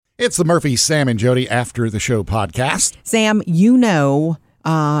It's the Murphy, Sam, and Jody After the Show podcast. Sam, you know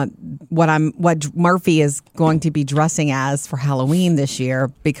what Murphy is going to be dressing as for Halloween this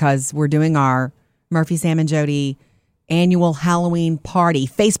year because we're doing our Murphy, Sam, and Jody annual Halloween party,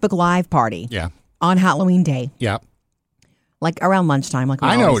 Facebook Live party. Yeah. On Halloween Day. Yeah. Like around lunchtime.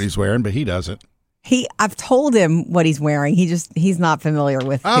 I know what he's wearing, but he doesn't. I've told him what he's wearing. He's not familiar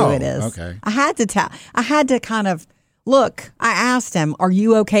with who it is. Okay. I had to kind of look. I asked him, "Are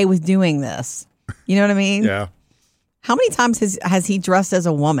you okay with doing this?" You know what I mean? Yeah. How many times has he dressed as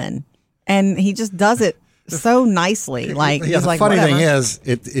a woman? And he just does it so nicely. Like, yeah, he's the funny whatever. thing is,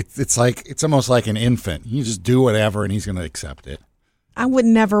 it's almost like an infant. You just do whatever, and he's going to accept it. I would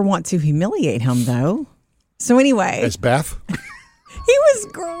never want to humiliate him, though. So anyway, As Beth. he was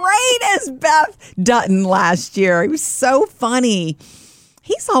great as Beth Dutton last year. He was so funny.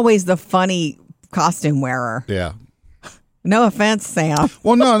 He's always the funny costume wearer. Yeah. No offense, Sam.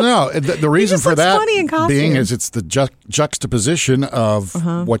 Well, no. The reason just for looks that funny in costume. being is it's the juxtaposition of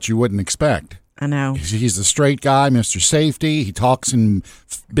what you wouldn't expect. I know. He's the straight guy, Mr. Safety. He talks in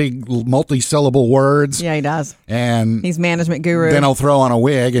big multi-syllable words. Yeah, he does. And He's management guru. then he'll throw on a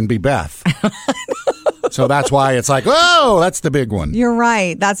wig and be Beth. So that's why it's like, oh, that's the big one. You're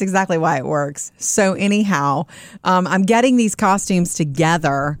right. That's exactly why it works. So anyhow, I'm getting these costumes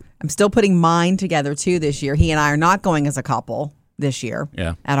together. I'm still putting mine together too this year. He and I are not going as a couple this year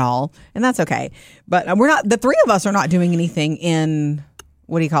at all. And that's okay. But the three of us are not doing anything in,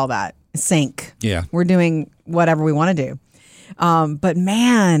 what do you call that? Sync. Yeah. We're doing whatever we want to do. But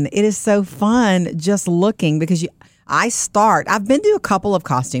man, it is so fun just looking because I've been to a couple of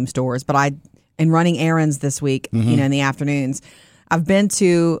costume stores, but and running errands this week, in the afternoons, I've been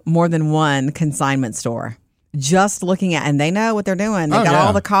to more than one consignment store. Just looking at, and they know what they're doing. They got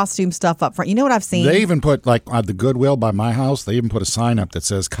all the costume stuff up front. You know what I've seen? They even put, like, at the Goodwill by my house, they even put a sign up that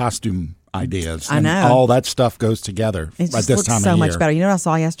says costume ideas. I know. And all that stuff goes together It at just this looks time so of year. much better. You know what I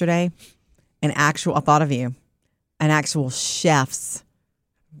saw yesterday? I thought of you. An actual chef's,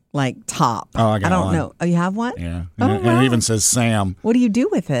 top. Oh, I got don't one. know. Oh, you have one? Yeah. Oh, And wow. it even says Sam. What do you do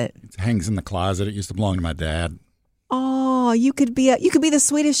with it? It hangs in the closet. It used to belong to my dad. Oh, you could be the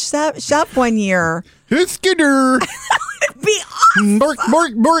Swedish chef one year. Skidder. That'd be awesome. Bork,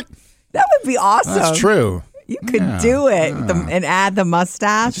 bork, bork. That would be awesome. That's true. You could do it and add the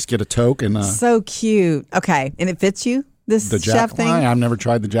mustache. Just get a toque and So cute. Okay, and it fits you. This the chef jacket. thing. I've never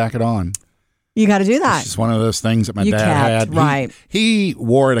tried the jacket on. You got to do that. It's just one of those things that my You dad kept, had. right. He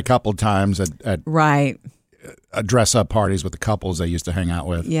wore it a couple of times at Right. dress-up parties with the couples they used to hang out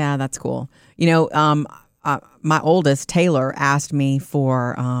with. Yeah, that's cool. My oldest, Taylor, asked me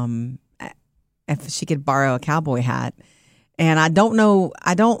for if she could borrow a cowboy hat. And I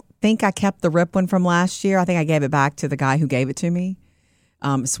don't think I kept the rip one from last year. I think I gave it back to the guy who gave it to me.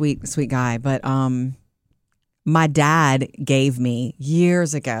 Sweet guy. But my dad gave me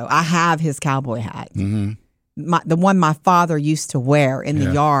years ago. I have his cowboy hat. Mm-hmm. The one my father used to wear in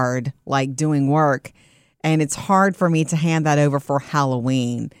the yard, like doing work. And it's hard for me to hand that over for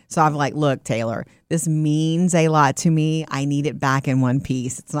Halloween. So I'm like, look, Taylor, this means a lot to me. I need it back in one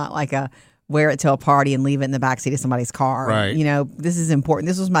piece. It's not like wear it to a party and leave it in the backseat of somebody's car. Right. This is important.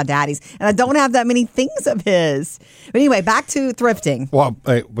 This was my daddy's. And I don't have that many things of his. But anyway, back to thrifting. Well,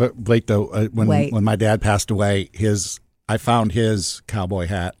 wait though. When my dad passed away, I found his cowboy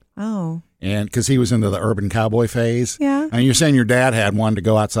hat. Oh. And because he was into the urban cowboy phase. Yeah. And you're saying your dad had one to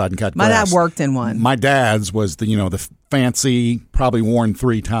go outside and cut My grass. dad worked in one. My dad's was the fancy, probably worn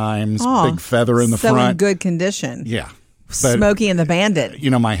 3 times, big feather in the so front. in good condition. Yeah. But, Smokey and the Bandit.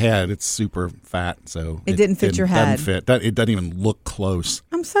 my head, it's super fat, so It didn't fit your head. Doesn't fit. It doesn't even look close.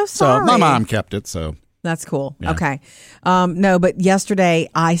 I'm so sorry. So my mom kept it, so. That's cool. Yeah. Okay. No, but yesterday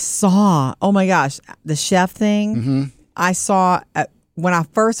I saw, oh my gosh, the chef thing. Mm-hmm. I saw when I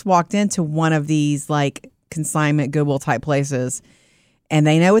first walked into one of these consignment Goodwill type places, and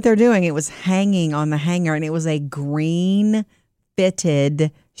they know what they're doing. It was hanging on the hanger, and it was a green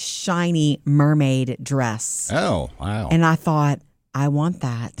fitted, shiny mermaid dress. Oh, wow. And I thought, I want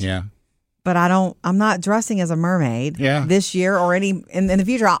that. Yeah. But I'm not dressing as a mermaid this year or in the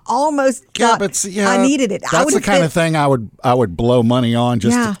future. I almost thought I needed it. That's the kind of thing I would blow money on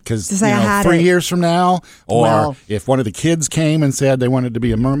just because to say I had 3 it. years from now, or if one of the kids came and said they wanted to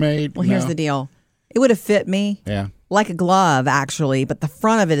be a mermaid. Well, here's the deal. It would have fit me. Yeah. Like a glove, actually, but the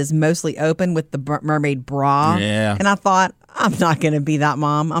front of it is mostly open with the mermaid bra. Yeah. And I thought, I'm not going to be that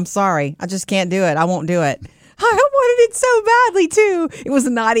mom. I'm sorry. I just can't do it. I won't do it. I wanted it so badly, too. It was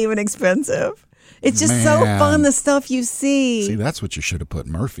not even expensive. It's just so fun, the stuff you see. See, that's what you should have put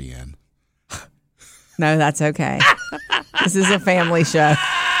Murphy in. No, that's okay. This is a family show.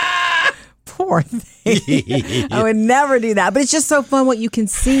 poor thing. I would never do that. But it's just so fun what you can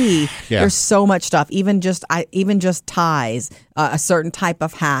see. Yeah. There's so much stuff, even just ties, a certain type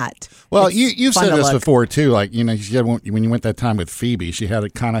of hat. Well, you've said this before too. Like, you know, when you went that time with Phoebe, she had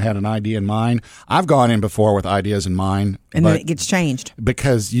an idea in mind. I've gone in before with ideas in mind, and then it gets changed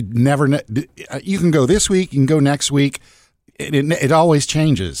because you never know. You can go this week, you can go next week. It always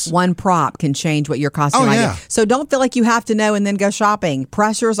changes. One prop can change what your costume idea. So don't feel like you have to know and then go shopping.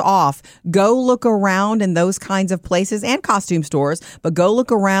 Pressure's off. Go look around in those kinds of places and costume stores, but go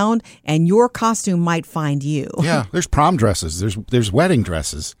look around and your costume might find you. Yeah, there's prom dresses. There's wedding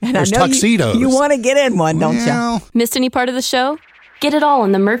dresses. And there's tuxedos. You want to get in one, don't you? Missed any part of the show? Get it all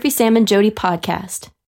on the Murphy, Sam, and Jody podcast.